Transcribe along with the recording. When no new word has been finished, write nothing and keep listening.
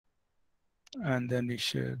And then we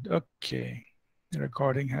should, okay, the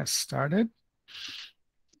recording has started.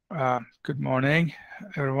 Good morning,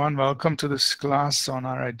 everyone. Welcome to this class on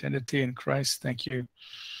our identity in Christ. Thank you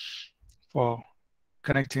for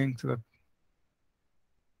connecting to the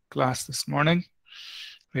class this morning.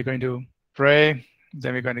 We're going to pray,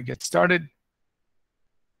 then we're going to get started.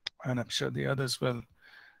 And I'm sure the others will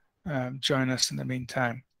join us in the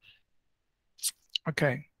meantime.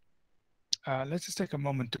 Okay, let's just take a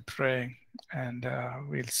moment to pray and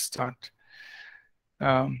we'll start.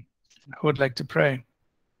 Who would like to pray?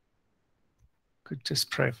 Could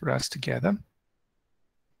just pray for us together.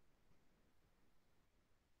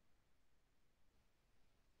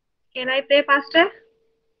 Can I pray, Pastor?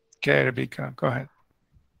 Okay, Rebecca, go ahead.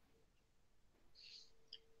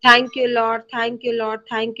 Thank you, Lord. Thank you, Lord.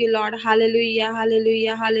 Thank you, Lord. Hallelujah.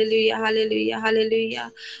 Hallelujah. Hallelujah. Hallelujah.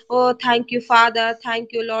 Hallelujah. Oh, thank you, Father.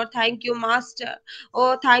 Thank you, Lord. Thank you, Master.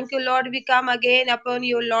 Oh, thank you, Lord. We come again upon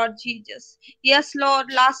you, Lord Jesus. Yes,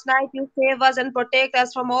 Lord. Last night you save us and protect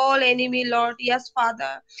us from all enemy, Lord. Yes,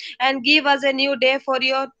 Father. And give us a new day for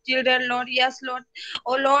your children, Lord. Yes, Lord.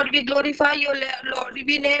 Oh, Lord, we glorify you, Lord.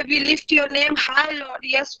 We lift your name high, Lord.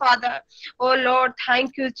 Yes, Father. Oh, Lord.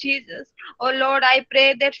 Thank you, Jesus. Oh Lord, I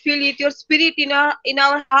pray that fill with your spirit in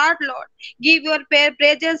our heart, Lord. Give your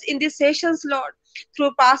presence in these sessions, Lord.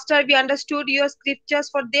 Through Pastor, we understood your scriptures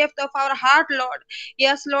for depth of our heart, Lord.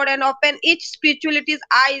 Yes, Lord, and open each spirituality's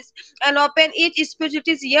eyes and open each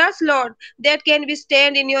spirituality's ears, Lord, that can we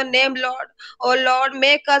stand in your name, Lord. Oh Lord,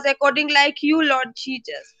 make us according like you, Lord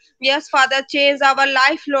Jesus. Yes, Father, change our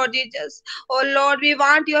life, Lord Jesus. Oh Lord, we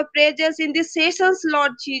want your presence in these sessions,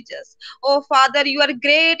 Lord Jesus. Oh Father, you are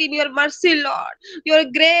great in your mercy, Lord. You are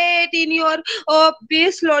great in your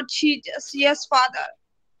peace, Lord Jesus. Yes, Father.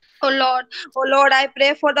 Oh Lord, I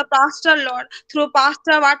pray for the pastor, Lord. Through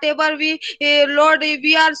pastor, whatever Lord,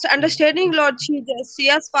 we are understanding, Lord Jesus.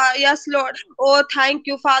 Yes, yes, Lord. Oh, thank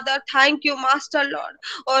you, Father. Thank you, Master, Lord.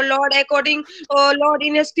 Oh Lord, according, oh Lord,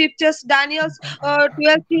 in your scriptures, Daniel's 12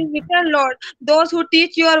 is written, Lord. Those who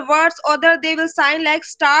teach your words, other they will shine like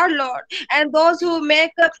star, Lord. And those who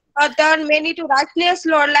make turn many to righteousness,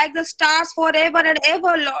 Lord, like the stars forever and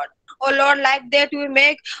ever, Lord. Oh Lord, like that we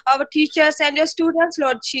make our teachers and your students,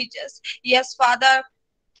 Lord Jesus. Yes, Father.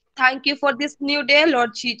 Thank you for this new day,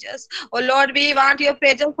 Lord Jesus. Oh Lord, we want your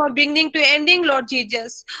presence from beginning to ending, Lord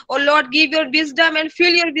Jesus. Oh Lord, give your wisdom and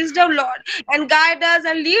fill your wisdom, Lord, and guide us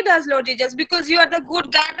and lead us, Lord Jesus, because you are the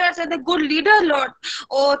good guiders and the good leader, Lord.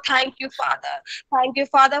 Oh, thank you, Father. Thank you,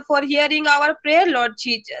 Father, for hearing our prayer, Lord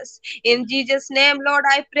Jesus. In Jesus' name, Lord,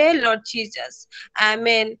 I pray, Lord Jesus.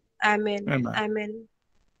 Amen. Amen. Amen. Amen.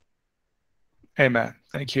 Amen.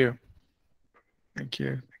 Thank you. Thank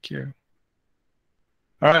you. Thank you.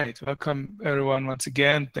 All right. Welcome, everyone, once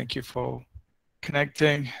again. Thank you for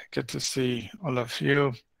connecting. Good to see all of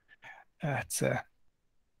you. It's a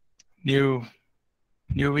new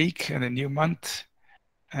week and a new month.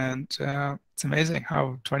 And it's amazing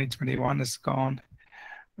how 2021 has gone.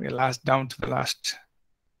 We're down to the last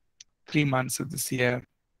 3 months of this year.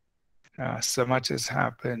 So much has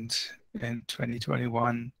happened in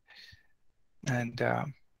 2021. And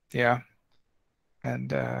yeah,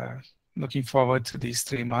 and looking forward to these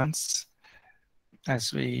 3 months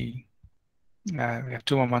as we have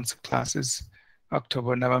 2 more months of classes,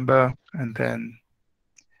 October, November, and then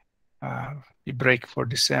we break for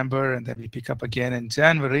December, and then we pick up again in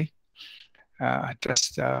January. I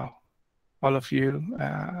trust all of you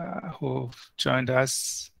who've joined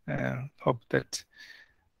us. Hope that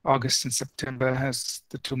August and September has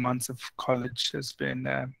the 2 months of college has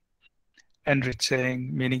been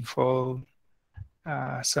enriching, meaningful,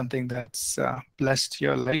 something that's blessed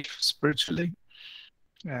your life spiritually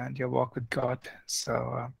and your walk with God.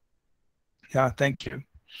 So yeah, thank you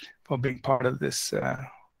for being part of this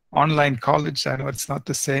online college. I know it's not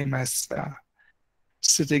the same as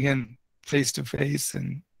sitting in face-to-face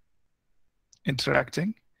and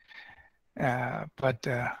interacting, but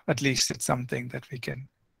at least it's something that we can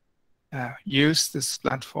use this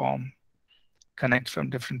platform, connect from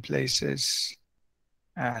different places,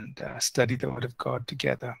 and study the Word of God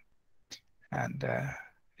together. And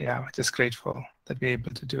yeah, we're just grateful that we're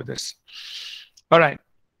able to do this. All right.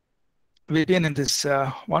 We've been in this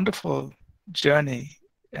wonderful journey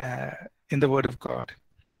in the Word of God,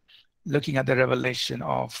 looking at the revelation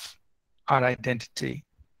of our identity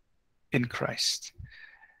in Christ.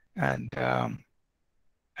 And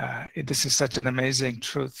this is such an amazing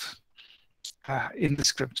truth in the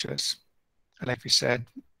scriptures. Like we said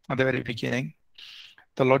at the very beginning,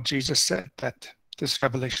 the Lord Jesus said that this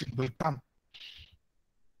revelation will come.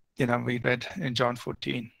 You know, we read in John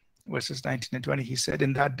 14, verses 19 and 20, he said,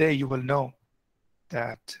 in that day you will know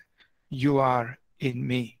that you are in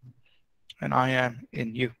me and I am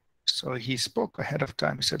in you. So he spoke ahead of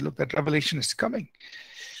time. He said, look, that revelation is coming.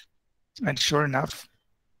 And sure enough,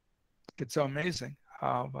 it's so amazing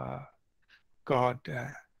how God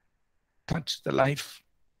touched the life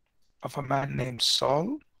of a man named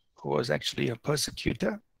Saul, who was actually a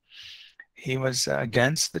persecutor. He was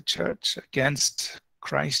against the church, against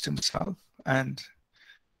Christ himself, and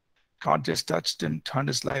God just touched him, turned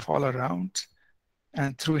his life all around,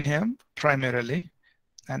 and through him primarily,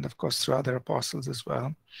 and of course through other apostles as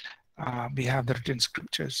well, we have the written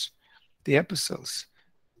scriptures, the epistles,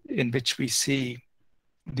 in which we see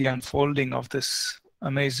the unfolding of this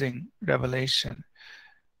amazing revelation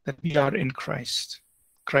that we are in Christ.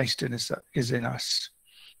 Christ is in us,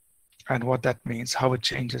 and what that means, how it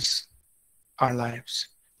changes our lives,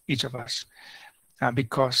 each of us,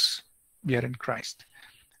 because we are in Christ.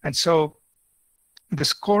 And so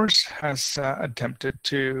this course has attempted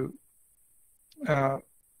to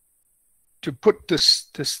put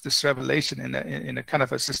this revelation in a kind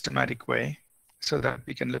of a systematic way, so that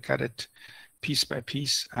we can look at it piece by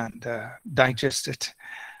piece and digest it,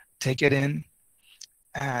 take it in,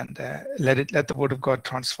 and let the Word of God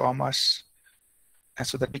transform us, and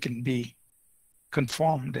so that we can be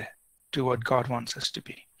conformed to what God wants us to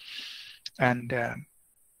be. And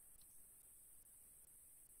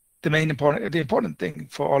the important thing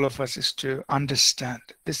for all of us is to understand,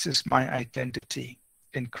 this is my identity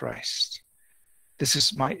in Christ. This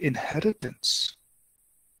is my inheritance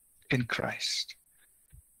in Christ.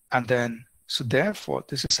 And then, so therefore,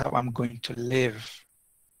 this is how I'm going to live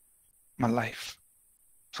my life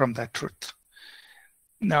from that truth.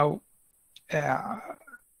 Now,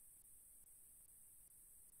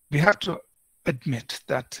 we have to admit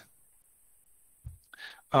that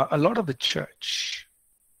a lot of the church,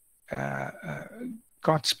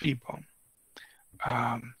 God's people,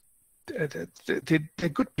 they're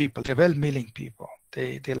good people, they're well-meaning people,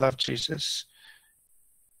 they love Jesus,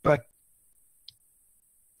 but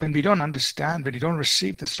when we don't understand, when we don't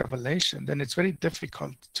receive this revelation, then it's very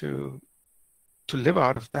difficult to live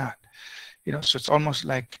out of that. So it's almost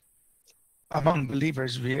like among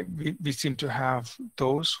believers, we seem to have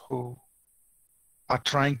those who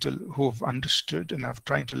have understood and are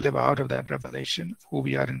trying to live out of that revelation, who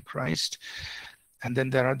we are in Christ. And then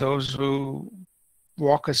there are those who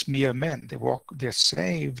walk as mere men. They're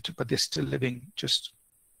saved, but they're still living just,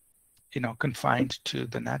 confined to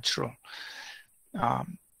the natural.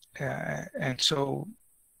 And so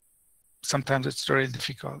sometimes it's very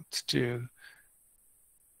difficult to,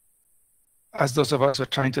 as those of us who are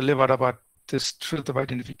trying to live out about this truth of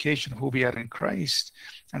identification, who we are in Christ,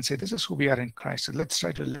 and say, this is who we are in Christ. So let's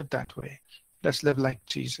try to live that way. Let's live like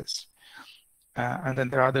Jesus. And then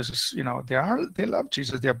there are others, they love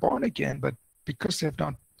Jesus. They're born again, but because they have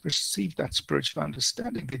not received that spiritual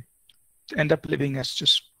understanding, they end up living as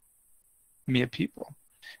just mere people,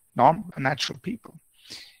 natural people.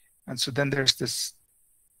 And so then there's this,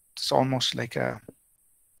 it's almost like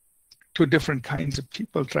two different kinds of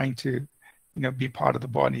people trying to, be part of the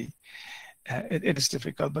body. It is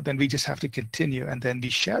difficult, but then we just have to continue, and then we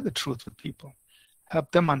share the truth with people,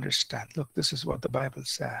 help them understand, look, this is what the Bible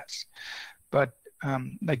says. But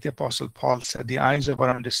like the Apostle Paul said, the eyes of our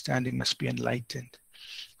understanding must be enlightened,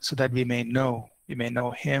 so that we may know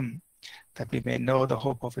him, that we may know the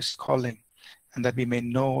hope of his calling, and that we may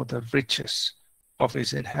know the riches of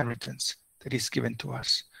his inheritance that he's given to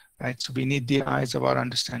us. Right? So we need the eyes of our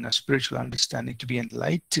understanding, our spiritual understanding, to be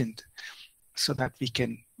enlightened, so that we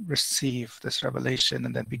can receive this revelation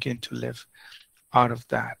and then begin to live out of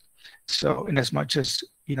that. So in as much as,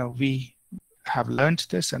 we have learned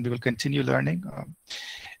this and we will continue learning,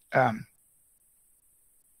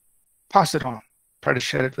 pass it on, try to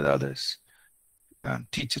share it with others,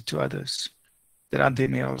 teach it to others, that they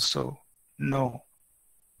may also know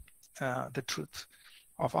the truth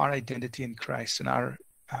of our identity in Christ and our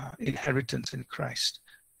inheritance in Christ,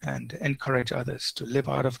 and encourage others to live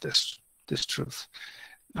out of this truth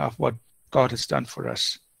of what God has done for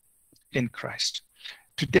us in Christ.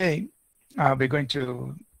 Today, we're going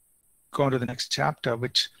to go to the next chapter, where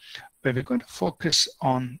we're going to focus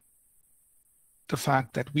on the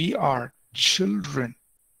fact that we are children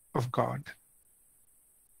of God.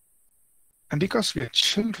 And because we are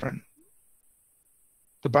children,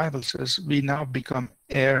 the Bible says we now become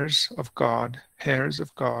heirs of God,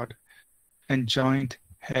 and joint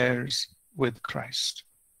heirs with Christ.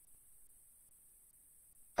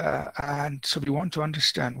 And so we want to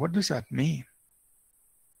understand, what does that mean?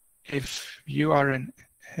 If you are an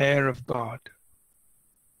heir of God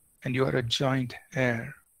and you are a joint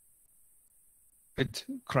heir with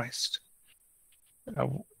Christ,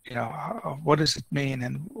 What does it mean,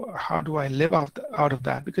 and how do I live out of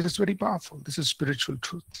that? Because it's very powerful. This is spiritual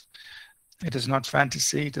truth. It is not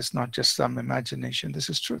fantasy. It is not just some imagination. This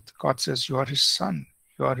is truth. God says you are his son.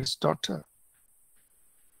 You are his daughter.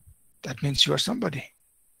 That means you are somebody.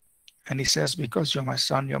 And he says, because you're my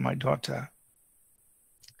son, you're my daughter,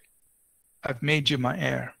 I've made you my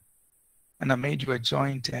heir, and I made you a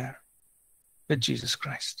joint heir with Jesus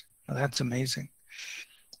Christ. Now that's amazing.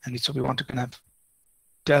 And so we want to kind of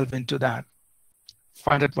delve into that,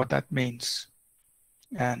 find out what that means,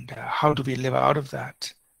 and how do we live out of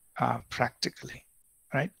that practically,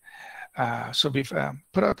 right? So we've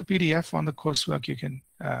put out the PDF on the coursework. You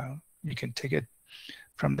can take it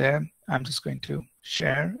from there. I'm just going to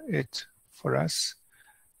share it for us,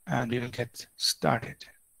 and we will get started.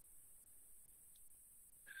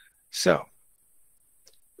 So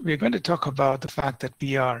we're going to talk about the fact that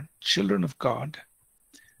we are children of God,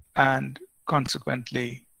 and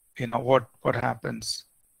consequently, what happens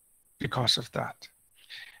because of that.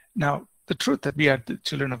 Now, the truth that we are the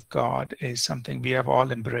children of God is something we have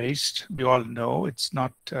all embraced. We all know it's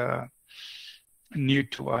not new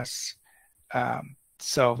to us.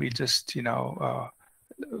 So we just,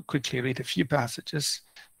 quickly read a few passages.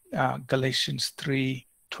 Galatians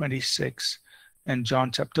 3:26 and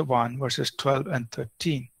John chapter 1, verses 12 and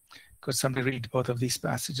 13. Could somebody read both of these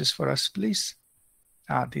passages for us, please?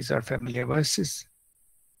 These are familiar verses.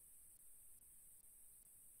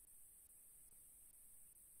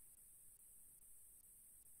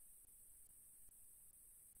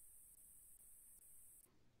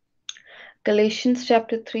 Galatians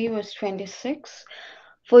chapter 3 verse 26.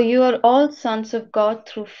 For you are all sons of God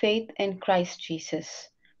through faith in Christ Jesus.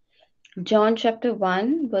 John chapter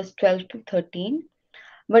 1 verse 12 to 13.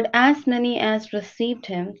 But as many as received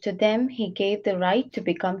him, to them he gave the right to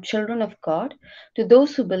become children of God, to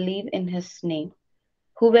those who believe in his name,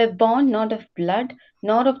 who were born not of blood,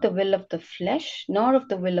 nor of the will of the flesh, nor of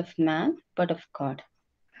the will of man, but of God.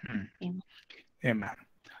 Amen. Amen.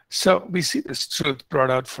 So we see this truth brought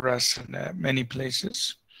out for us in many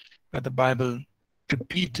places where the Bible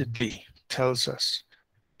repeatedly tells us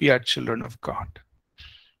we are children of God.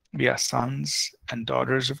 We are sons and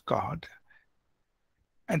daughters of God.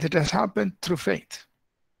 And it has happened through faith,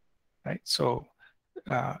 right? So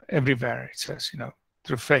everywhere it says,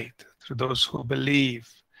 through faith, through those who believe,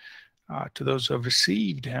 to those who have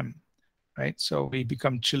received him, right? So we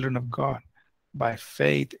become children of God by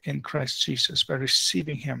faith in Christ Jesus, by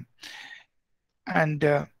receiving him. And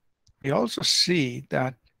we also see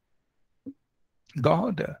that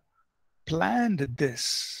God planned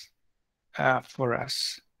this for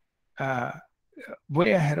us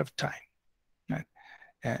way ahead of time. Right?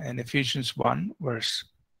 In Ephesians 1, verse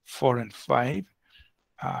 4 and 5,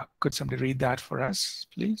 could somebody read that for us,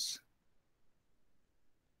 please?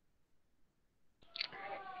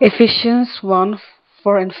 Ephesians 1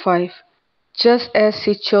 4 and 5. Just as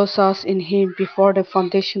he chose us in him before the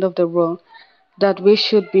foundation of the world, that we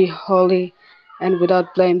should be holy and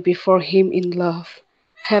without blame before him in love,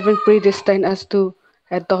 having predestined us to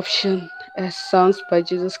adoption as sons by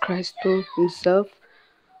Jesus Christ to himself,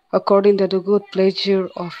 according to the good pleasure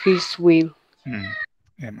of his will.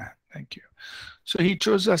 Amen. Thank you. So he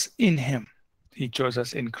chose us in him. He chose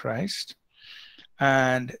us in Christ.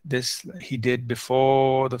 And this he did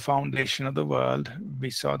before the foundation of the world.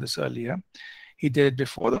 We saw this earlier. He did it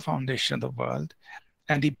before the foundation of the world.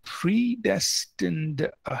 And he predestined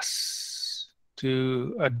us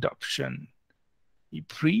to adoption. He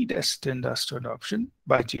predestined us to adoption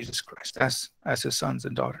by Jesus Christ as his sons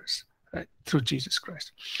and daughters, right? Through Jesus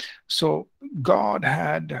Christ. So God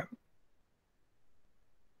had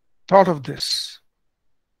thought of this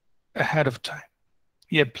ahead of time.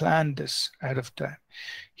 He had planned this ahead of time.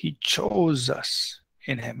 He chose us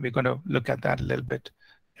in him. We're going to look at that a little bit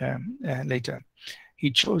later.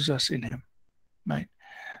 He chose us in him, right?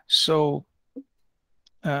 So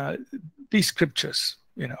these scriptures,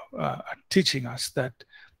 are teaching us that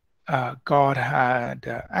God had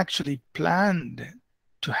actually planned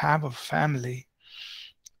to have a family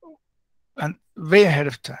and way ahead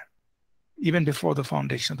of time, even before the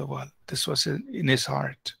foundation of the world. This was in his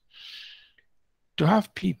heart, to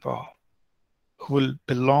have people who will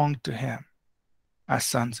belong to him as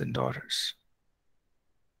sons and daughters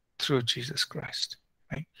through Jesus Christ,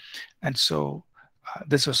 right? And so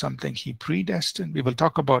this was something he predestined. We will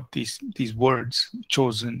talk about these words,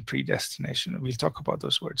 chosen, predestination. We'll talk about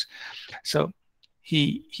those words. So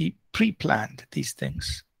he pre-planned these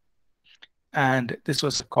things. And this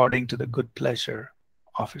was according to the good pleasure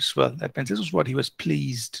of his will. That means this was what he was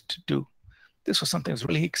pleased to do. This was something he was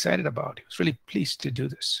really excited about. He was really pleased to do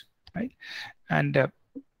this. right? And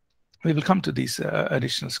we will come to these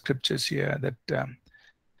additional scriptures here that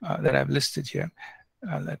I've listed here.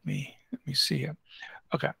 Let me see here.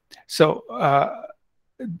 Okay, so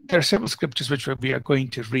there are several scriptures which we are going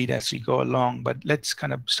to read as we go along, but let's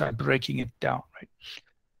kind of start breaking it down, right?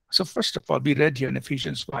 So first of all, we read here in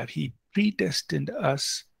Ephesians 5, he predestined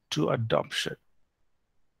us to adoption,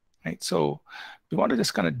 right? So we want to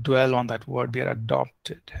just kind of dwell on that word. We are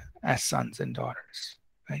adopted as sons and daughters,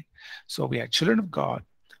 right? So we are children of God,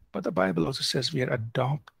 but the Bible also says we are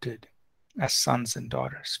adopted as sons and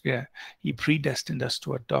daughters. He predestined us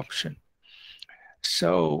to adoption.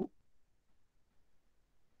 So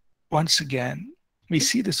once again, we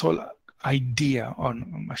see this whole idea, or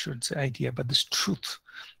I shouldn't say idea, but this truth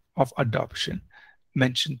of adoption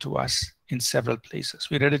mentioned to us in several places.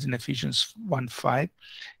 We read it in Ephesians 1:5.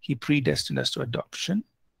 He predestined us to adoption.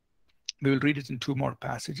 We will read it in two more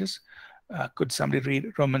passages. Could somebody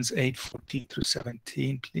read Romans 8:14 through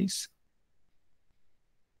 17, please?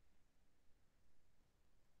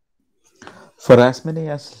 For as many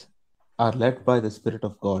as are led by the Spirit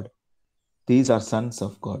of God, these are sons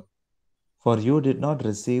of God. For you did not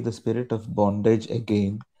receive the spirit of bondage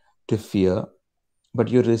again to fear, but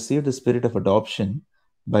you received the spirit of adoption,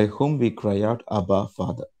 by whom we cry out, Abba,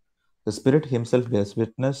 Father. The Spirit himself bears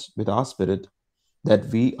witness with our spirit that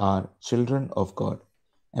we are children of God.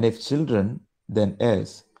 And if children, then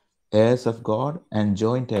heirs, heirs of God and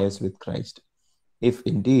joint heirs with Christ, if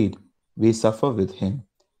indeed we suffer with him,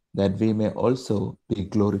 that we may also be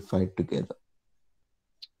glorified together.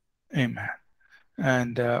 Amen.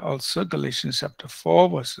 And also Galatians chapter 4,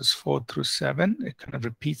 verses 4 through 7. It kind of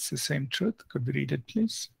repeats the same truth. Could we read it,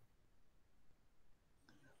 please?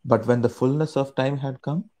 But when the fullness of time had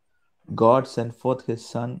come, God sent forth his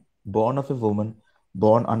Son, born of a woman,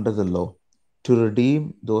 born under the law, to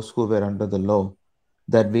redeem those who were under the law,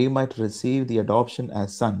 that we might receive the adoption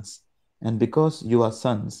as sons. And because you are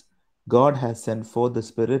sons, God has sent forth the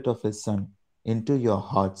Spirit of his Son into your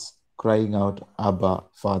hearts, crying out, Abba,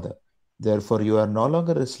 Father. Therefore you are no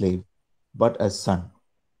longer a slave, but a son.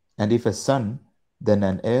 And if a son, then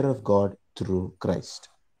an heir of God through Christ.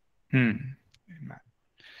 Amen.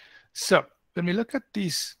 So when we look at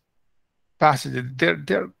these passages,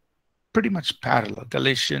 they're pretty much parallel.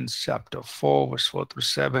 Galatians chapter 4, verse 4 through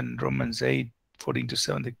 7, Romans 8, 14 to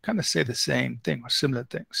 7, they kind of say the same thing or similar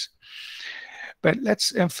things. But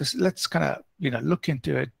let's kind of look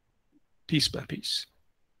into it piece by piece.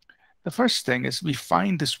 The first thing is we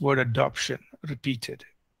find this word adoption repeated,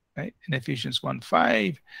 right? In Ephesians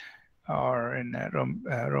 1:5 or in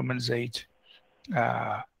Romans 8,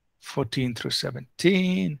 14 through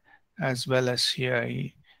 17, as well as here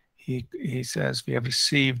he says we have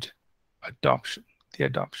received adoption, the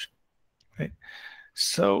adoption, right?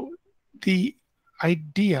 So the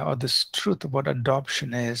idea or this truth about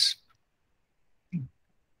adoption is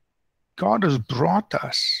God has brought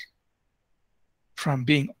us from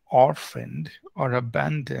being orphaned or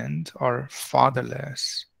abandoned or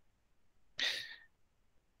fatherless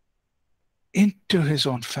into his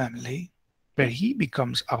own family, where he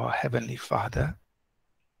becomes our heavenly Father.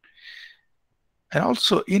 And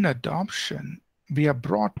also in adoption, we are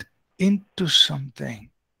brought into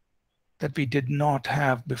something that we did not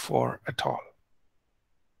have before at all.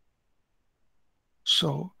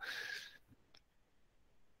 So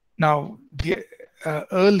now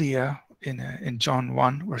earlier in John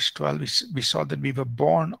 1 verse 12, we saw that we were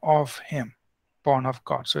born of him, born of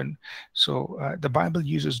God. So the Bible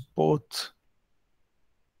uses both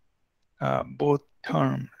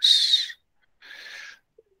terms,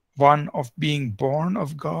 one of being born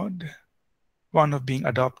of God, one of being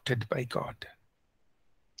adopted by God,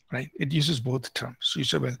 right? It uses both terms. So you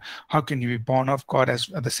say, well, how can you be born of God as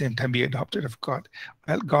at the same time be adopted of God?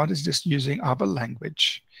 Well, God is just using our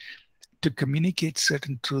language to communicate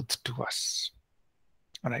certain truth to us.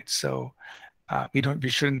 All right, so we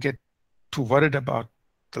shouldn't get too worried about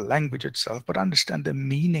the language itself, but understand the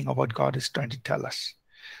meaning of what God is trying to tell us.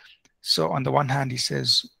 So on the one hand, he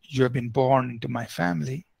says, you have been born into my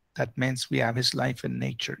family. That means we have his life and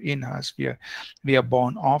nature in us. We are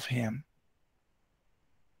born of him.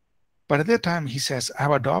 But at that time, he says, I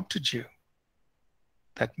have adopted you.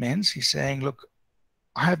 That means he's saying, look,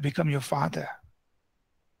 I have become your father.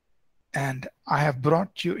 And I have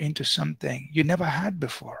brought you into something you never had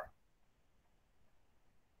before.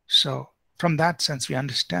 So from that sense, we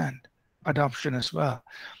understand adoption as well,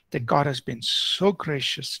 that God has been so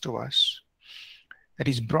gracious to us that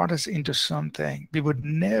he's brought us into something we would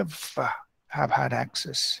never have had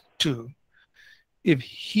access to if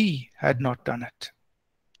he had not done it.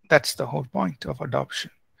 That's the whole point of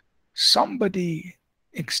adoption. Somebody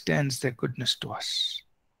extends their goodness to us,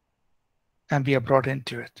 and we are brought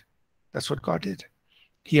into it. That's what God did.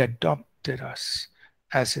 He adopted us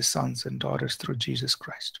as his sons and daughters through Jesus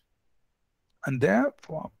Christ. And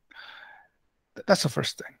therefore, that's the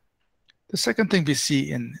first thing. The second thing we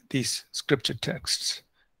see in these scripture texts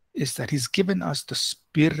is that he's given us the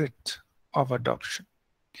spirit of adoption.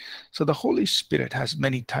 So the Holy Spirit has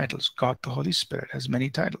many titles. God, the Holy Spirit, has many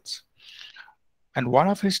titles. And one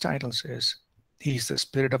of his titles is he's the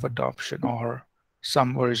spirit of adoption, or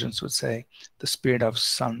some versions would say the spirit of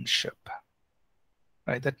sonship.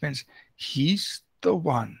 Right? That means he's the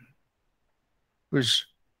one who's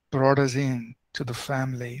brought us in to the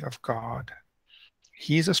family of God.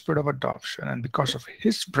 He's a spirit of adoption, and because of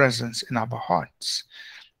his presence in our hearts,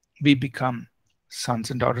 we become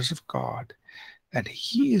sons and daughters of God. And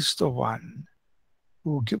he is the one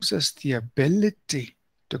who gives us the ability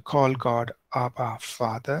to call God Abba,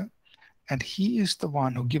 Father. And he is the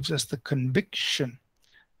one who gives us the conviction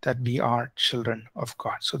that we are children of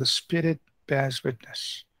God. So the Spirit bears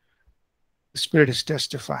witness. The Spirit is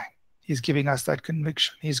testifying. He's giving us that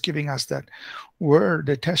conviction. He's giving us that word,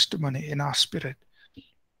 the testimony in our spirit.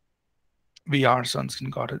 We are sons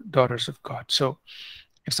and daughters of God. So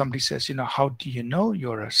if somebody says, how do you know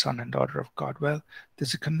you're a son and daughter of God? Well,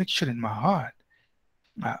 there's a conviction in my heart.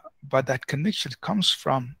 But that conviction comes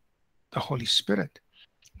from the Holy Spirit,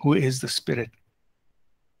 who is the spirit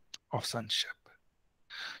of sonship.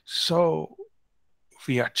 So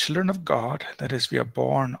we are children of God. That is, we are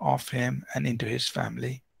born of him and into his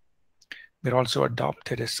family. We're also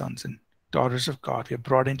adopted as sons and daughters of God. We are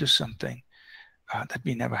brought into something that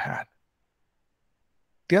we never had.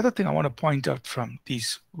 The other thing I want to point out from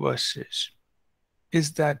these verses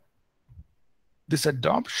is that this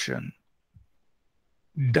adoption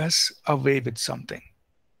does away with something.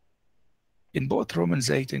 In both Romans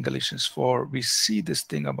 8 and Galatians 4, we see this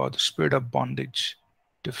thing about the spirit of bondage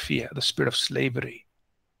to fear, the spirit of slavery.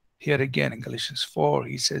 Here again in Galatians 4,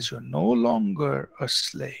 he says, you're no longer a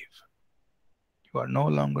slave. You are no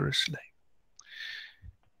longer a slave.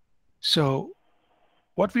 So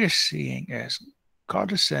what we are seeing is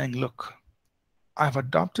God is saying, look, I've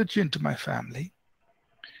adopted you into my family.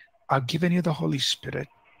 I've given you the Holy Spirit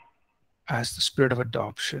as the spirit of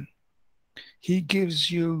adoption. He gives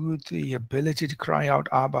you the ability to cry out,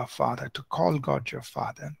 Abba, Father, to call God your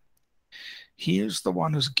Father. He is the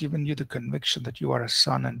one who's given you the conviction that you are a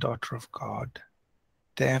son and daughter of God.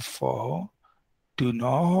 Therefore, do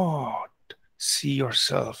not see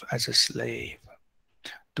yourself as a slave.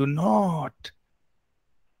 Do not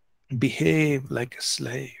behave like a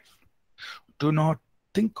slave. Do not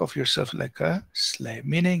think of yourself like a slave.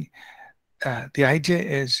 Meaning, the idea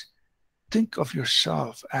is, think of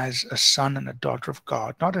yourself as a son and a daughter of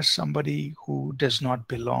God, not as somebody who does not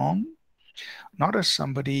belong, not as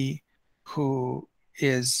somebody who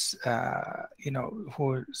is,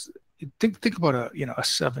 who is, think about a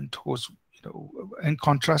servant who's, in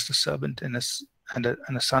contrast, a servant and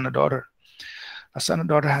a son or daughter. A son or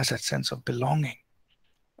daughter has that sense of belonging.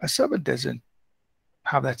 A servant doesn't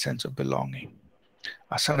have that sense of belonging.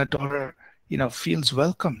 A son or daughter, feels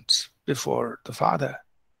welcomed before the father.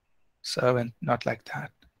 Servant, not like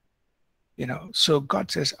that. So God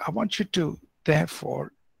says, I want you to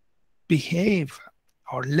therefore behave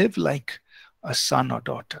or live like a son or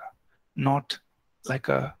daughter, not like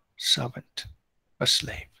a servant, a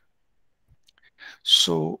slave.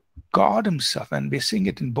 So God himself, and we're seeing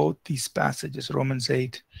it in both these passages, Romans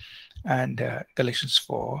 8 and Galatians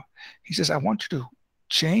 4, he says, I want you to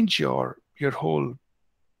change your whole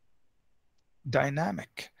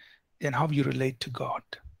dynamic in how you relate to God.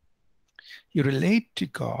 You relate to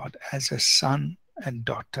God as a son and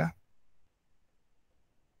daughter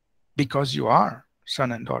because you are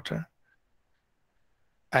son and daughter,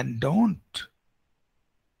 and don't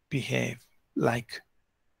behave like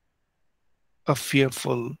a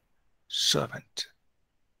fearful servant.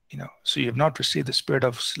 So you have not received the spirit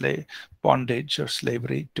of bondage or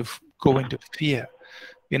slavery to go into fear.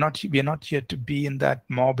 We are not here to be in that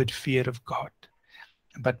morbid fear of God,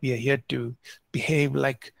 but we are here to behave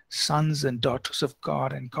like sons and daughters of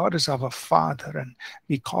God, and God is our Father, and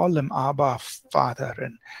we call him Abba, Father,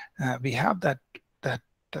 and we have that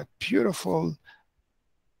beautiful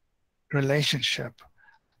relationship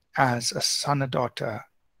as a son and daughter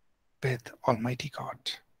with Almighty God.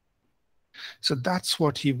 So that's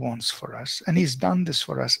what he wants for us, and he's done this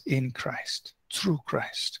for us in Christ, through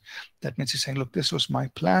Christ. That means he's saying, look, this was my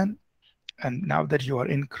plan, and now that you are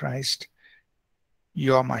in Christ,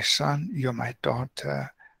 you are my son, you're my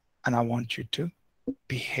daughter, and I want you to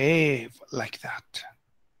behave like that.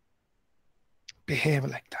 Behave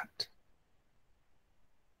like that.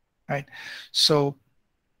 right? So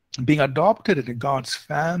being adopted into God's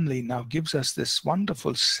family now gives us this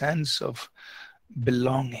wonderful sense of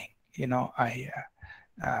belonging.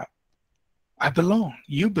 I belong.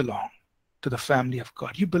 You belong to the family of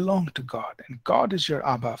God. You belong to God, and God is your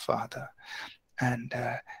Abba Father, and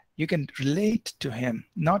you can relate to Him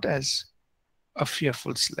not as a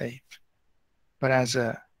fearful slave, but as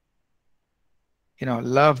a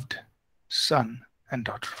loved son and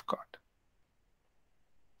daughter of God.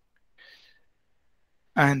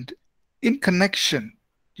 And in connection,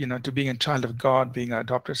 to being a child of God, being an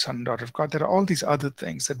adopted son and daughter of God, there are all these other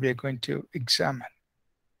things that we are going to examine.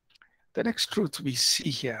 The next truth we see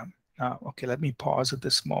here. Okay, let me pause at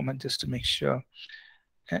this moment just to make sure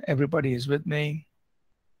everybody is with me.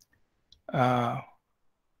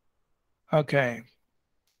 Okay.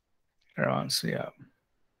 Everyone's, yeah.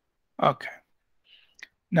 Okay.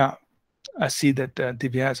 Now, I see that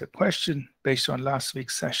Divya has a question based on last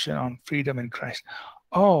week's session on freedom in Christ.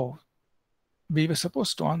 Oh, we were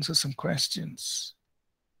supposed to answer some questions.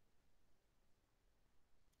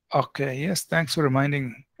 Okay, yes, thanks for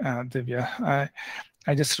reminding, Divya.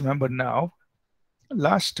 I just remembered now.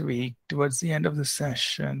 Last week, towards the end of the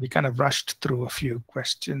session, we kind of rushed through a few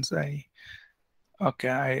questions. I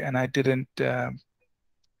didn't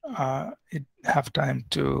have time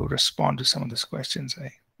to respond to some of those questions.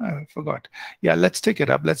 I forgot. Yeah, let's take it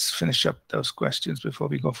up. Let's finish up those questions before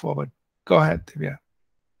we go forward. Go ahead, Divya.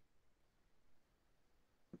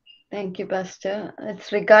 Thank you, Pastor.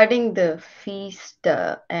 It's regarding the feast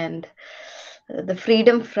and the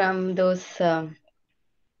freedom from those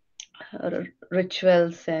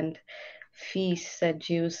rituals and feasts that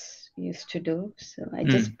Jews used to do. So I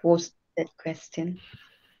just posed that question.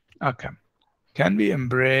 Okay. Can we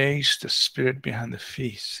embrace the spirit behind the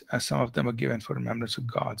feast, as some of them are given for remembrance of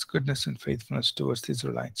God's goodness and faithfulness towards the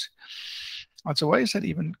Israelites? Also, why is that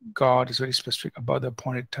even God is very specific about the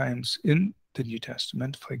appointed times in the New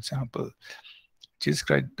Testament? For example, Jesus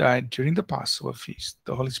Christ died during the Passover feast.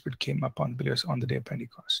 The Holy Spirit came upon believers on the day of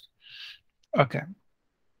Pentecost. Okay.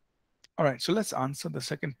 All right, so let's answer the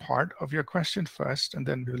second part of your question first, and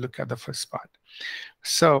then we'll look at the first part.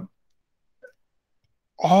 So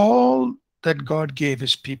all that God gave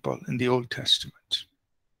his people in the Old Testament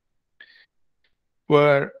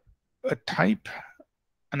were a type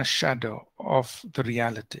and a shadow of the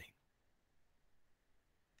reality,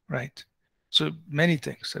 right? So many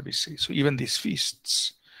things that we see. So even these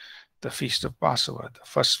feasts, the Feast of Passover, the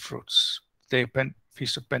first fruits, the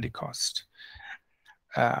Feast of Pentecost,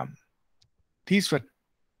 these were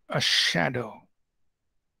a shadow,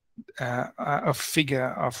 a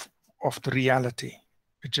figure of the reality,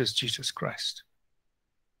 which is Jesus Christ.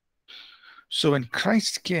 So when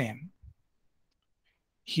Christ came,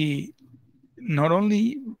 he not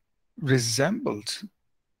only resembled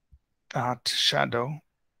that shadow,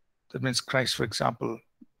 that means Christ, for example,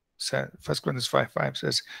 1 Corinthians 5:5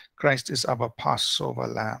 says, Christ is our Passover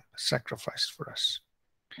lamb sacrificed for us.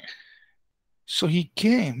 So he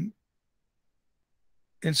came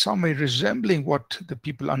in some way resembling what the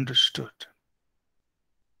people understood.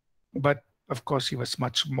 But of course, he was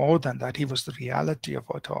much more than that. He was the reality of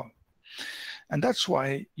it all. And that's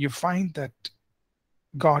why you find that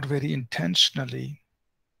God very intentionally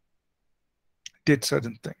did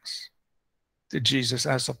certain things. That Jesus,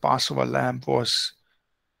 as the Passover lamb, was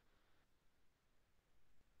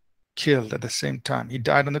killed at the same time. He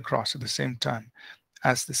died on the cross at the same time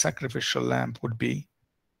as the sacrificial lamb would be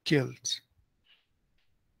killed.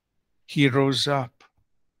 He rose up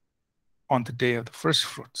on the day of the first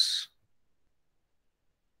fruits,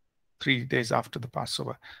 3 days after the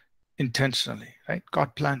Passover, intentionally, right?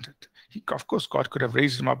 God planned it. Of course, God could have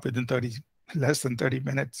raised him up within less than 30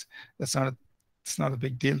 minutes. It's not a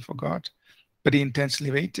big deal for God. But he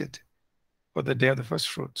intentionally waited for the day of the first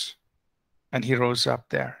fruits. And he rose up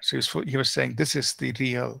there. So he was saying, this is the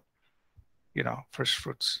real, first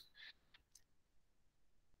fruits.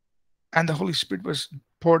 And the Holy Spirit was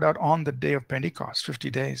poured out on the day of Pentecost, 50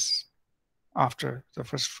 days after the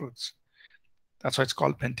first fruits. That's why it's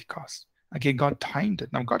called Pentecost. Again, God timed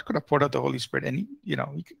it. Now, God could have poured out the Holy Spirit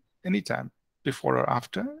anytime before or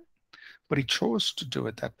after, but he chose to do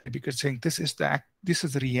it that way because saying this is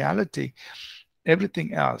the reality.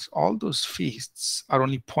 Everything else, all those feasts are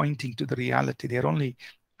only pointing to the reality. They're only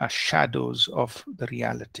shadows of the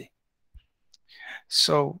reality.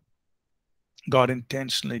 So God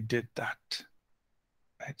intentionally did that.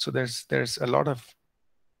 Right? So there's a lot of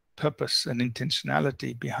purpose and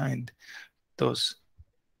intentionality behind those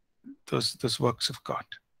works of God.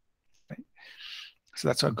 Right? So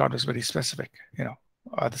that's why God was very specific.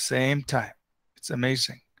 At the same time, it's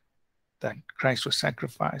amazing. that Christ was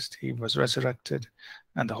sacrificed, he was resurrected,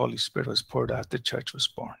 and the Holy Spirit was poured out, the church was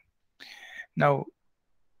born. Now,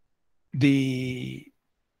 the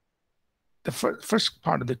first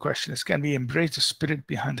part of the question is, can we embrace the spirit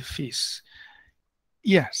behind the feast?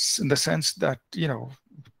 Yes, in the sense that,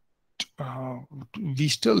 we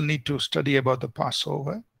still need to study about the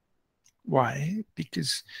Passover. Why?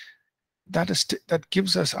 Because that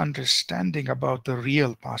gives us understanding about the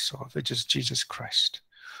real Passover, which is Jesus Christ.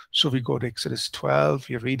 So we go to Exodus 12,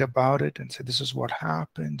 we read about it and say, this is what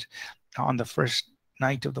happened on the first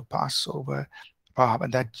night of the Passover.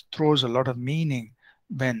 And that throws a lot of meaning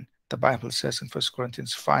when the Bible says in 1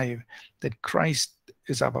 Corinthians 5 that Christ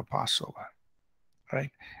is our Passover,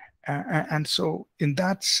 right? And so in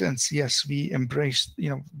that sense, yes, we embrace,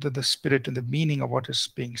 the spirit and the meaning of what is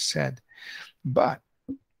being said. But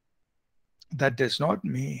that does not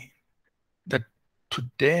mean that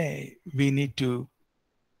today we need to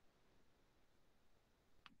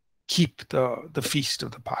keep the feast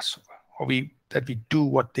of the Passover, or that we do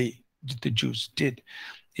what the Jews did,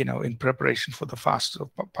 in preparation for the fast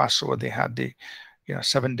of Passover. They had the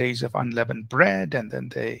 7 days of unleavened bread, and then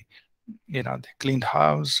they cleaned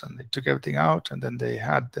house and they took everything out, and then they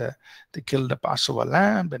killed the Passover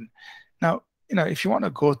lamb. And now, if you want to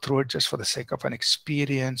go through it just for the sake of an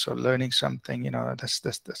experience or learning something,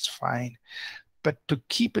 that's fine. But to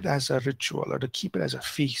keep it as a ritual or to keep it as a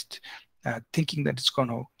feast, thinking that it's going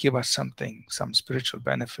to give us some spiritual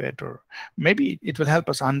benefit, or maybe it will help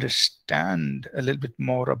us understand a little bit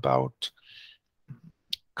more about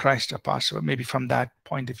Christ or Passover. Maybe from that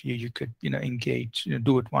point of view, you could, engage,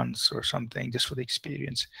 do it once or something just for the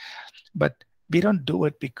experience. But we don't do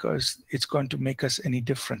it because it's going to make us any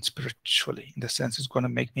different spiritually, in the sense it's going to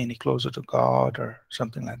make me any closer to God or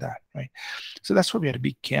something like that, right? So that's why we have to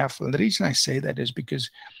be careful. And the reason I say that is because,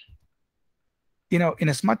 in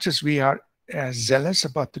as much as we are zealous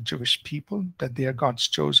about the Jewish people, that they are God's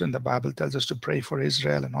chosen, the Bible tells us to pray for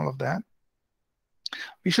Israel and all of that,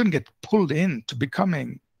 we shouldn't get pulled into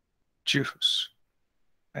becoming Jews,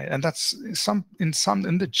 right? And that's in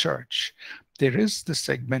the church, there is the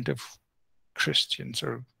segment of Christians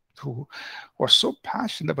who are so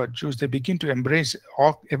passionate about Jews, they begin to embrace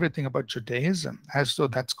everything about Judaism as though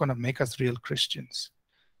that's going to make us real Christians.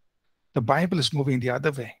 The Bible is moving the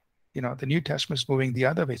other way. The New Testament is moving the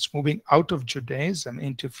other way. It's moving out of Judaism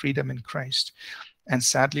into freedom in Christ. And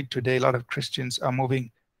sadly, today, a lot of Christians are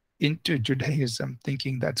moving into Judaism,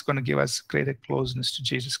 thinking that's going to give us greater closeness to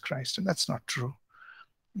Jesus Christ. And that's not true.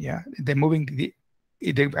 Yeah, they're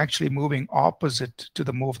actually moving opposite to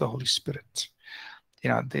the move of the Holy Spirit.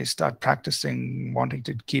 They start practicing wanting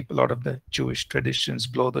to keep a lot of the Jewish traditions,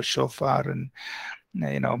 blow the shofar and,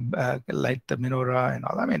 light the menorah and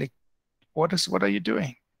all. I mean, what are you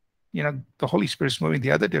doing? The Holy Spirit is moving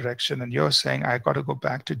the other direction, and you're saying, I got to go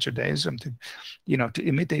back to Judaism to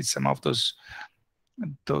imitate some of those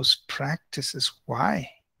practices. Why?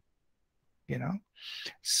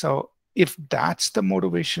 So if that's the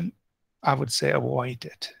motivation, I would say avoid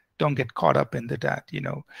it. Don't get caught up in that,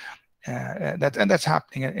 that's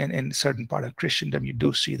happening in certain part of Christendom. You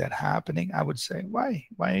do see that happening. I would say, why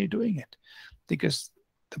are you doing it? Because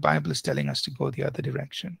the Bible is telling us to go the other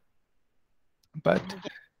direction. But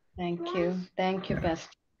thank you, yeah. Pastor.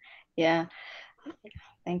 Yeah,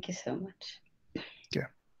 thank you so much. Yeah.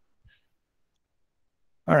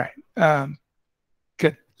 All right.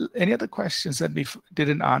 Good. Any other questions that we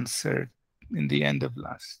didn't answer in the end of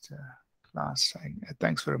last class?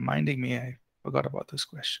 Thanks for reminding me. I forgot about those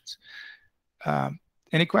questions.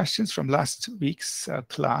 Any questions from last week's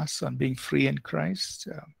class on being free in Christ?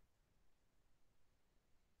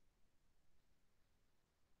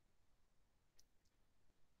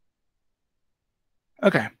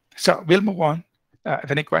 Okay, so we'll move on. If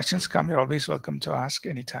any questions come, you're always welcome to ask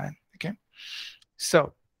anytime. Okay,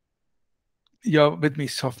 so you're with me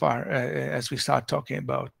so far as we start talking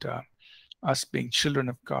about us being children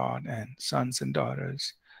of God and sons and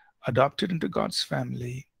daughters, adopted into God's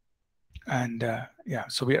family. And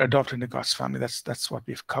so we're adopted into God's family. That's what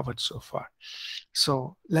we've covered so far.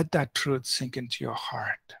 So let that truth sink into your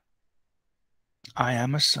heart. I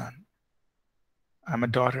am a son. I'm a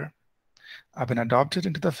daughter. I've been adopted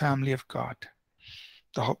into the family of God.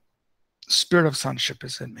 The whole spirit of sonship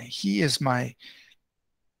is in me. He's the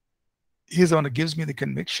one who gives me the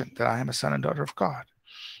conviction that I am a son and daughter of God.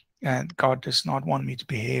 And God does not want me to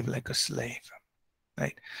behave like a slave,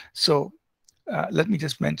 right? So let me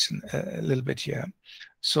just mention a little bit here.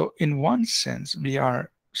 So in one sense, we are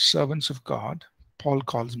servants of God. Paul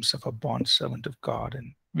calls himself a bond servant of God,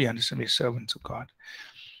 and we understand we're servants of God.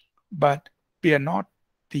 But we are not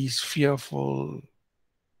these fearful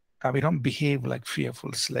We don't behave like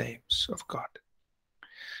fearful slaves of God.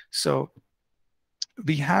 So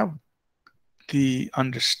we have the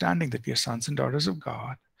understanding that we are sons and daughters of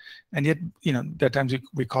God, and yet, there are times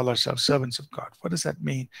we call ourselves servants of God. What does that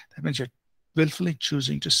mean? That means you're willfully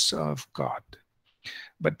choosing to serve God.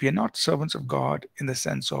 But we are not servants of God in the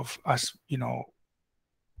sense of us,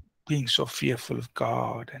 being so fearful of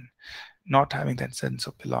God and not having that sense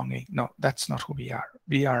of belonging. No, that's not who we are.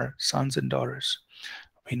 We are sons and daughters.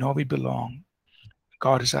 We know we belong.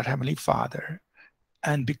 God is our Heavenly Father.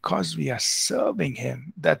 And because we are serving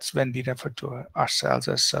Him, that's when we refer to ourselves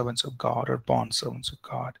as servants of God or born servants of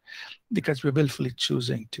God, because we're willfully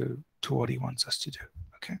choosing to do what He wants us to do.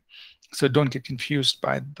 Okay? So don't get confused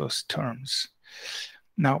by those terms.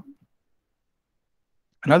 Now,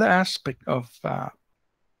 another aspect of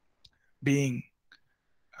being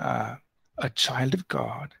a child of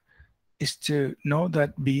God is to know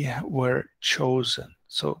that we were chosen.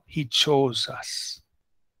 So He chose us,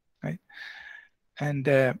 right?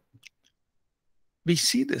 And we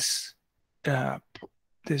see this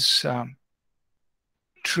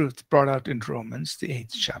truth brought out in Romans, the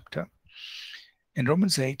 8th chapter. In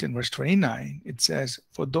Romans 8 and verse 29, it says,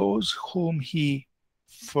 "For those whom He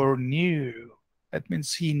foreknew," that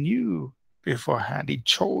means He knew beforehand. He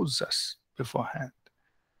chose us beforehand.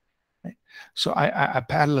 Right? So I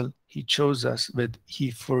parallel He chose us with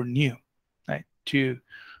He foreknew. Right? To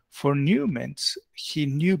foreknew means He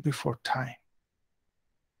knew before time.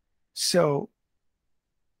 So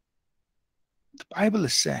the Bible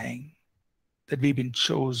is saying that we've been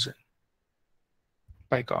chosen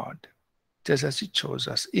by God, just as He chose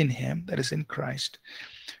us in Him, that is in Christ,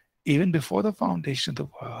 even before the foundation of the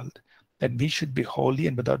world, that we should be holy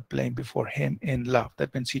and without blame before Him in love.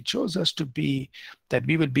 That means He chose us to be, that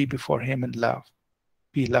we would be before Him in love,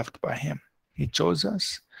 be loved by Him. He chose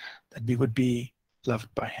us that we would be loved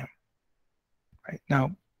by Him. Right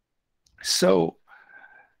now, so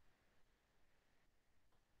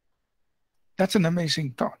that's an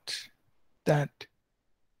amazing thought, that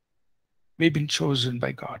we've been chosen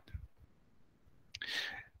by God.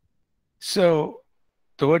 So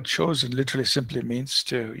the word chosen literally simply means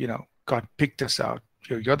to, God picked us out.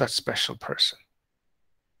 You're that special person,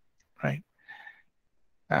 right?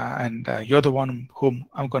 And you're the one whom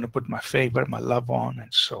I'm going to put my favor, my love on,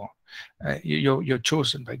 and so on. You're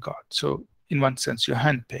chosen by God. So in one sense, you're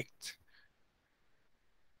handpicked.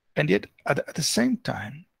 And yet at the same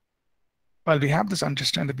time, while we have this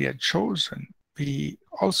understanding that we are chosen, we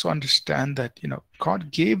also understand that,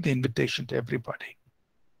 God gave the invitation to everybody,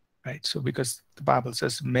 right? So because the Bible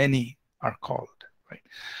says many are called, right?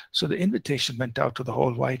 So the invitation went out to the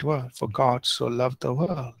whole wide world. For God so loved the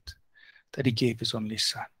world that He gave His only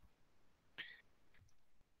Son.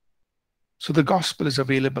 So the gospel is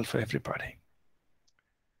available for everybody.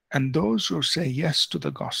 And those who say yes to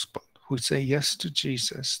the gospel, who say yes to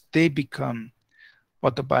Jesus, they become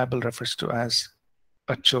what the Bible refers to as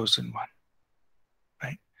a chosen one,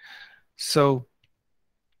 right? So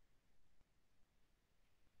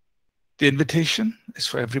the invitation is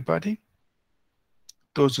for everybody.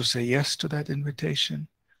 Those who say yes to that invitation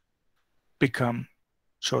become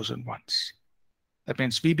chosen ones. That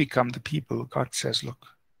means we become the people God says, look,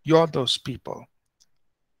 you're those people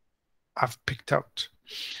I've picked out.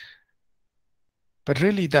 But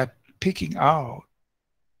really that picking out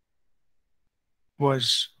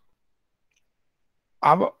was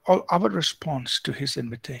our response to His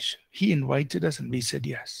invitation. He invited us and we said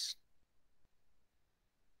yes.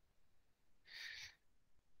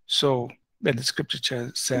 So when the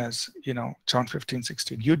scripture says, John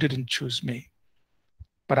 15:16, you didn't choose me,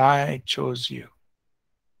 but I chose you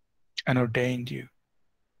and ordained you.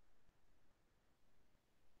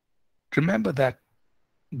 Remember that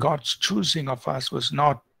God's choosing of us was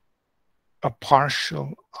not a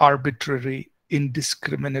partial, arbitrary,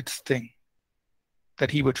 indiscriminate thing, that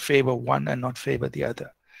He would favor one and not favor the other.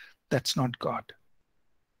 That's not God.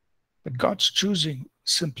 But God's choosing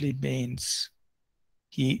simply means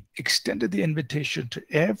He extended the invitation to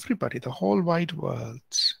everybody, the whole wide world.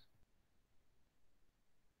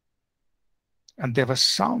 And there were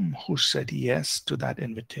some who said yes to that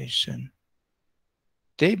invitation.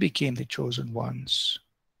 They became the chosen ones.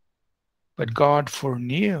 But God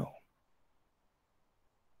foreknew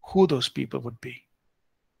who those people would be.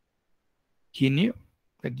 He knew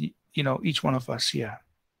that, each one of us here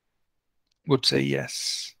would say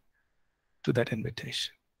yes to that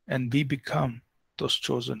invitation. And we become those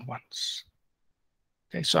chosen ones.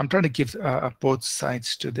 Okay, so I'm trying to give both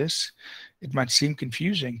sides to this. It might seem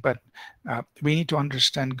confusing, but we need to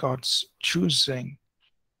understand God's choosing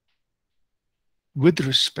with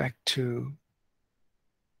respect to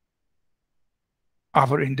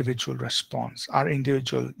our individual response, our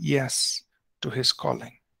individual yes to his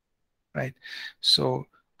calling, right? So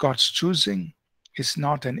God's choosing is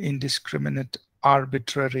not an indiscriminate,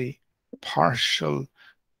 arbitrary, partial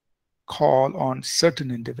call on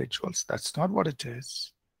certain individuals. That's not what it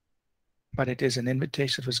is. But it is an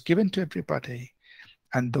invitation that was given to everybody.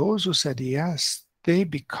 And those who said yes, they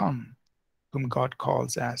become whom God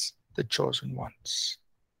calls as the chosen ones.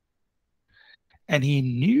 And he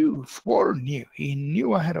knew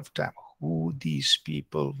ahead of time who these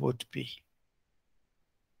people would be.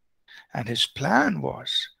 And his plan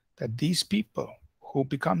was that these people who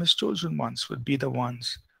become his chosen ones would be the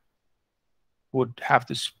ones who would have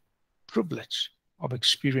this privilege of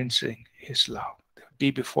experiencing his love. They would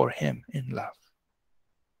be before him in love.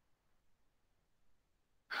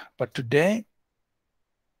 But today,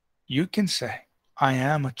 you can say, I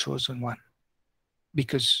am a chosen one,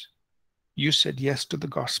 because you said yes to the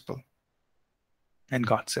gospel. And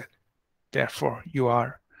God said, therefore, you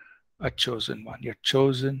are a chosen one. You're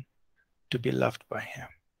chosen to be loved by him.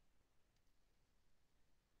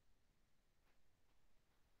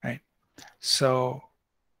 Right? So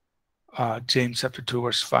James chapter 2,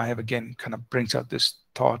 verse 5 again kind of brings out this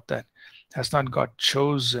thought that has not God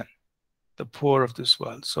chosen the poor of this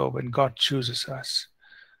world. So when God chooses us,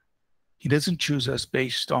 he doesn't choose us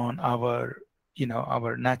based on our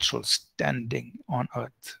natural standing on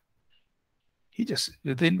earth.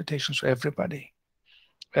 The invitations for everybody,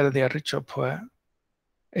 whether they are rich or poor,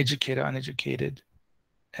 educated or uneducated,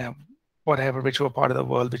 whatever, whichever part of the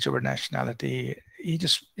world, whichever nationality,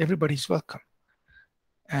 everybody's welcome.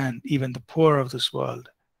 And even the poor of this world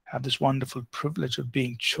have this wonderful privilege of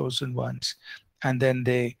being chosen ones. And then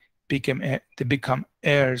they become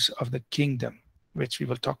heirs of the kingdom, which we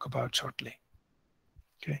will talk about shortly.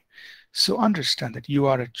 Okay, so understand that you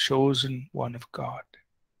are a chosen one of God.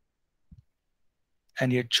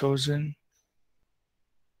 And you're chosen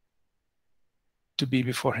to be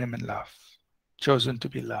before him in love, chosen to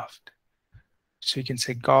be loved. So you can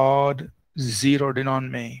say, God zeroed in on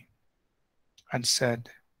me and said,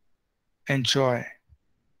 enjoy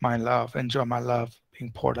my love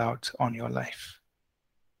being poured out on your life.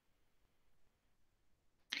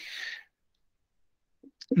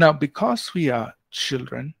 Now, because we are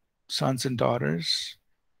children, sons and daughters,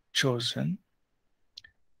 chosen,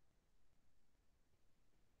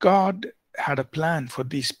 God had a plan for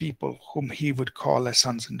these people whom he would call as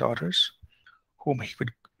sons and daughters, whom he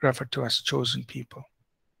would refer to as chosen people.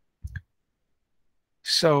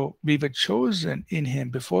 So we were chosen in him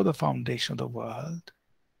before the foundation of the world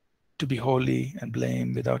to be holy and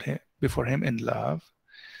blameless without him, before him in love.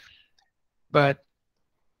 But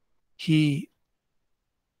he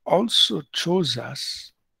also chose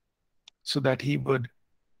us so that he would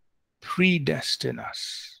predestine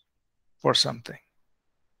us for something.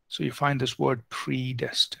 So you find this word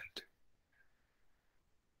predestined.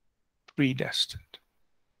 Predestined.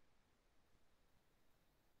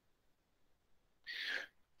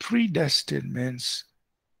 Predestined means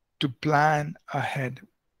to plan ahead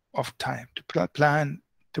of time, to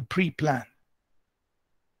pre-plan.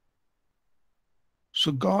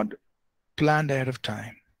 So God planned ahead of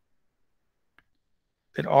time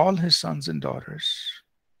that all his sons and daughters,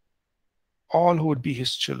 all who would be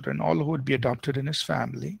his children, all who would be adopted in his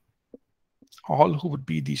family, all who would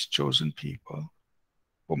be these chosen people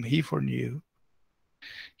whom he foreknew,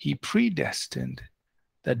 he predestined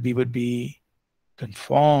that we would be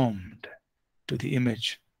conformed to the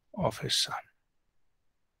image of his son.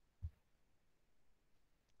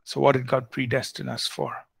 So what did God predestine us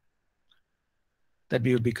for? That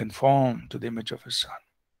we would be conformed to the image of his son.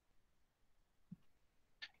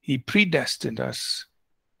 He predestined us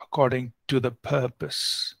according to the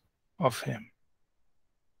purpose of him.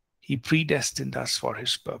 He predestined us for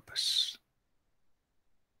his purpose.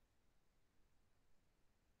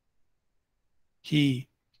 He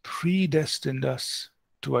predestined us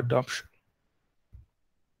to adoption.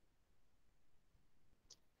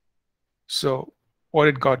 So what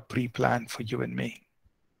did God pre-plan for you and me?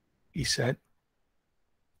 He said,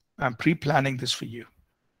 I'm pre-planning this for you.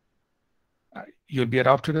 You'll be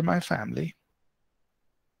adopted in my family.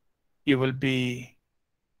 You will be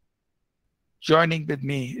joining with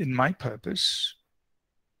me in my purpose,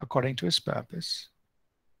 according to his purpose.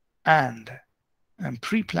 And I'm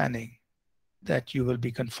pre-planning that you will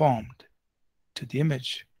be conformed to the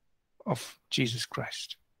image of Jesus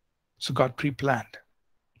Christ. So God pre-planned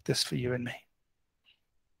this for you and me.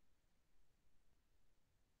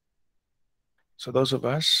 So those of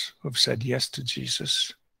us who've said yes to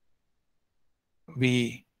Jesus,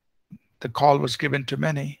 the call was given to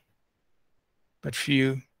many, but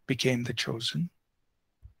few became the chosen.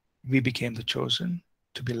 we became the chosen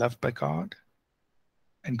to be loved by God.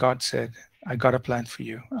 And God said, I got a plan for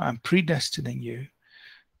you. I'm predestining you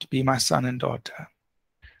to be my son and daughter.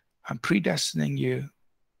 I'm predestining you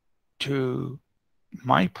to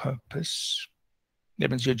my purpose. That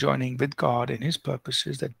means you're joining with God in his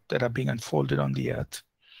purposes that are being unfolded on the earth.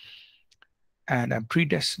 And I'm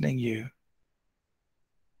predestining you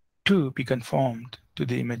to be conformed to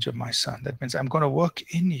the image of my son. That means I'm going to work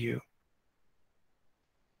in you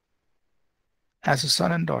as a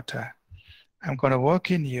son and daughter. I'm going to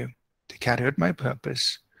work in you to carry out my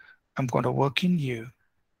purpose. I'm going to work in you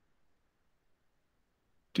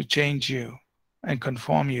to change you and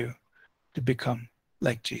conform you to become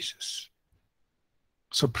like Jesus.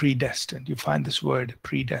 So predestined, you find this word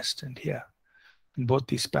predestined here in both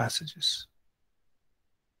these passages.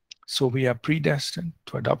 So we are predestined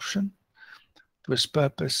to adoption, to his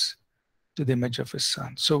purpose, to the image of his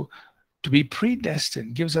son. So to be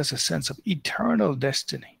predestined gives us a sense of eternal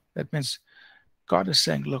destiny. That means God is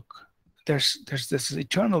saying, look, there's this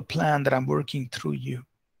eternal plan that I'm working through you.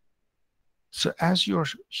 So as you're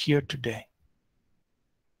here today,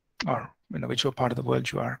 or whichever part of the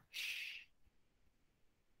world you are,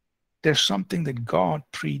 there's something that God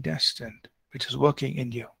predestined, which is working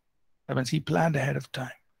in you. That means he planned ahead of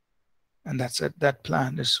time. And that's it. That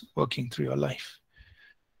plan is working through your life.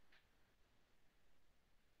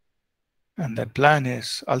 And that plan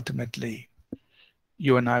is ultimately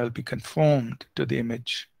you and I will be conformed to the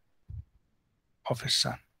image of his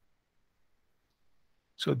son.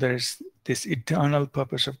 So there's this eternal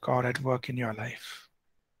purpose of God at work in your life.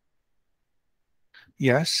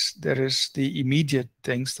 Yes, there is the immediate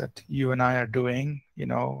things that you and I are doing.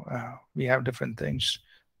 We have different things,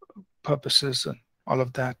 purposes and all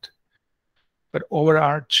of that. But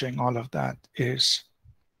overarching all of that is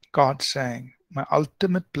God saying, my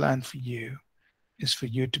ultimate plan for you is for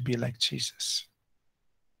you to be like Jesus.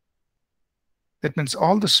 That means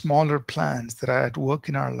all the smaller plans that are at work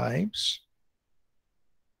in our lives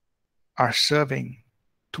are serving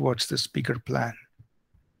towards this bigger plan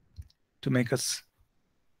to make us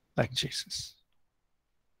like Jesus.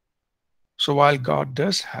 So while God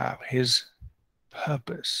does have his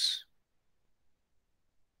purpose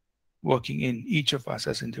working in each of us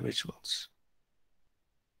as individuals,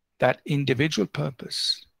 that individual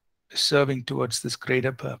purpose is serving towards this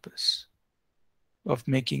greater purpose of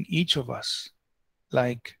making each of us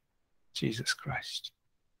like Jesus Christ.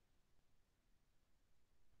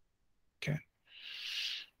 Okay.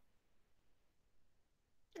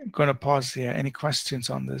 I'm going to pause here. Any questions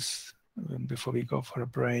on this before we go for a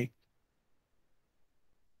break?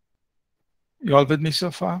 You all with me so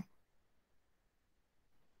far?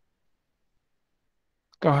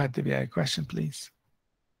 Go ahead, Divya. A question, please.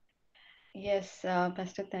 Yes,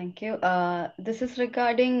 Pastor, thank you. This is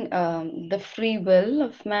regarding the free will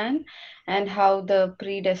of man and how the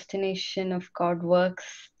predestination of God works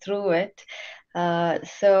through it.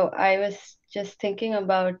 So I was just thinking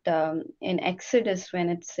about in Exodus when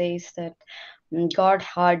it says that God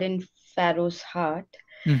hardened Pharaoh's heart.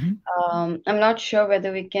 Mm-hmm. I'm not sure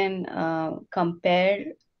whether we can compare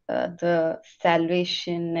the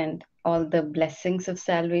salvation and all the blessings of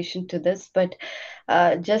salvation to this, but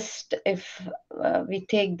just if we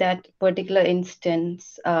take that particular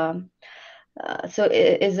instance, so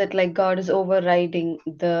is it like God is overriding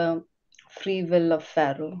the free will of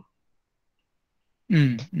Pharaoh?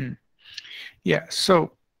 Mm-hmm. Yeah.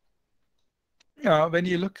 So when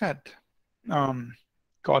you look at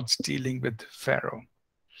God's dealing with Pharaoh,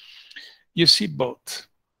 you see both.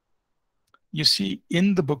 You see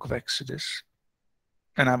in the book of Exodus,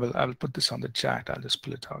 and I will put this on the chat. I'll just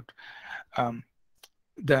pull it out.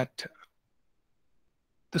 That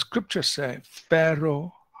the scriptures say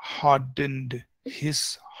Pharaoh hardened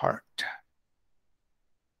his heart.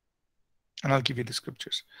 And I'll give you the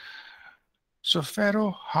scriptures. So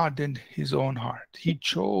Pharaoh hardened his own heart. He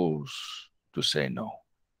chose to say no.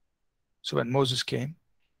 So when Moses came,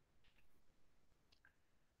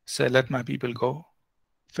 said, let my people go,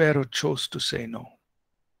 Pharaoh chose to say no.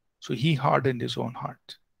 So he hardened his own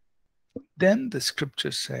heart. Then the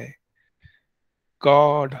scriptures say,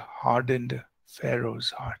 God hardened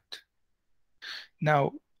Pharaoh's heart.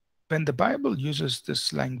 Now, when the Bible uses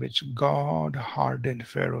this language, God hardened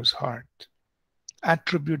Pharaoh's heart,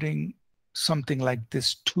 attributing something like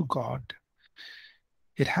this to God,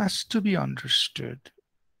 it has to be understood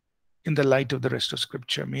in the light of the rest of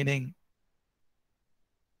Scripture, meaning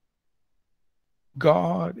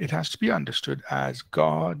God, it has to be understood as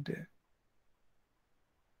God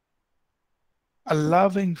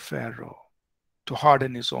allowing Pharaoh to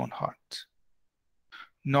harden his own heart,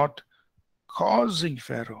 not causing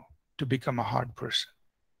Pharaoh to become a hard person.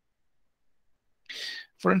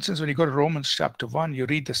 For instance, when you go to Romans chapter 1, you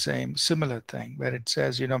read the similar thing where it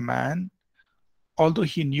says, man, although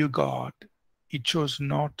he knew God, he chose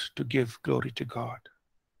not to give glory to God,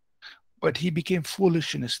 but he became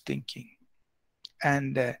foolish in his thinking.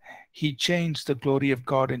 And he changed the glory of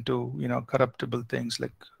God into, corruptible things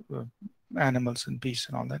like animals and beasts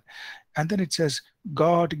and all that. And then it says,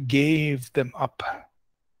 God gave them up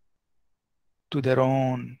to their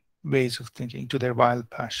own ways of thinking, to their wild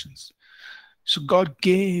passions. So God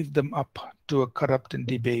gave them up to a corrupt and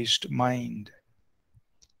debased mind.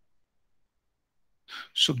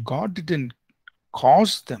 So God didn't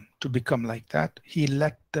cause them to become like that. He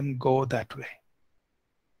let them go that way.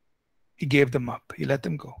 He gave them up. He let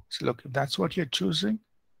them go. So look, if that's what you're choosing,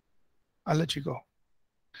 I'll let you go.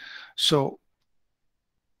 So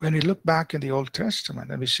when we look back in the Old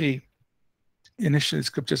Testament and we see initially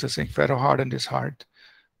scriptures are saying Pharaoh hardened his heart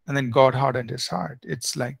and then God hardened his heart.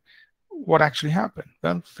 It's like, what actually happened?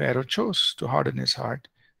 Well, Pharaoh chose to harden his heart.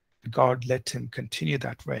 God let him continue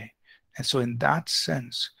that way. And so in that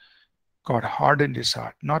sense, God hardened his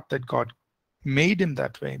heart. Not that God made him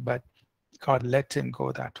that way, but God let him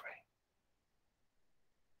go that way.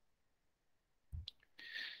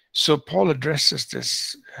 So Paul addresses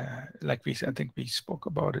this, I think we spoke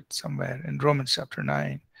about it somewhere in Romans chapter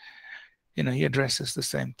 9. He addresses the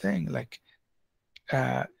same thing.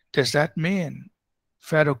 Does that mean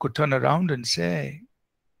Pharaoh could turn around and say,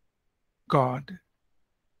 God,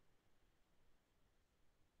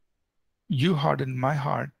 you hardened my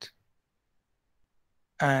heart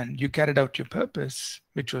and you carried out your purpose,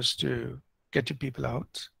 which was to get your people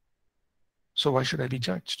out. So why should I be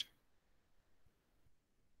judged?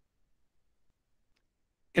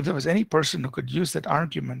 If there was any person who could use that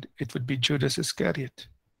argument, it would be Judas Iscariot.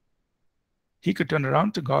 He could turn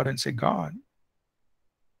around to God and say, God,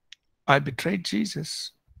 I betrayed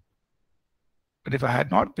Jesus. But if I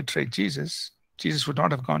had not betrayed Jesus, Jesus would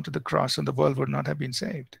not have gone to the cross and the world would not have been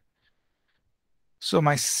saved. So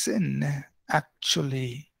my sin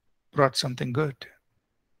actually brought something good.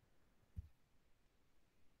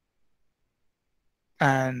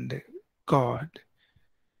 And God,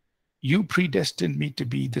 you predestined me to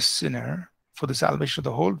be the sinner for the salvation of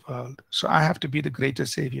the whole world. So I have to be the greater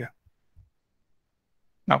savior.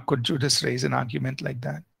 Now, could Judas raise an argument like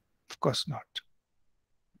that? Of course not.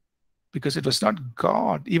 Because it was not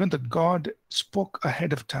God. Even the God spoke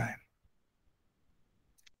ahead of time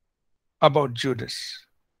about Judas,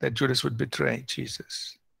 that Judas would betray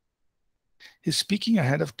Jesus. His speaking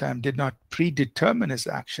ahead of time did not predetermine his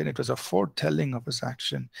action. It was a foretelling of his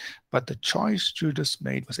action. But the choice Judas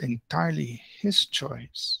made was entirely his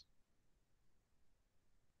choice.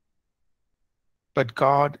 But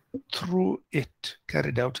God, through it,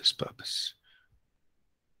 carried out his purpose.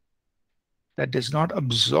 That does not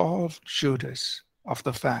absolve Judas of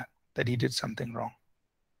the fact that he did something wrong.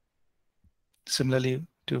 Similarly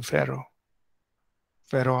to Pharaoh.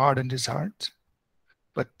 Pharaoh hardened his heart,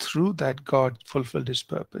 but through that God fulfilled his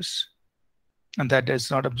purpose. And that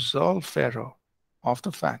does not absolve Pharaoh of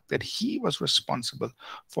the fact that he was responsible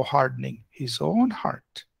for hardening his own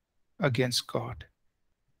heart against God.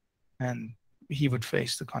 And he would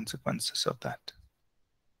face the consequences of that.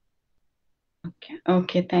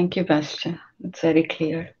 Okay. Thank you, Pastor. It's very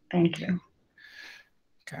clear. Thank you.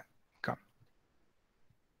 Okay, come.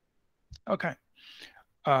 Okay,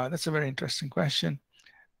 that's a very interesting question.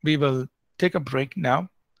 We will take a break now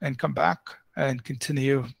and come back and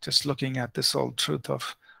continue just looking at this whole truth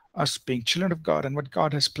of us being children of God and what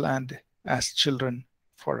God has planned as children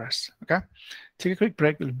for us. Okay, take a quick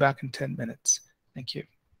break. We'll be back in 10 minutes. Thank you.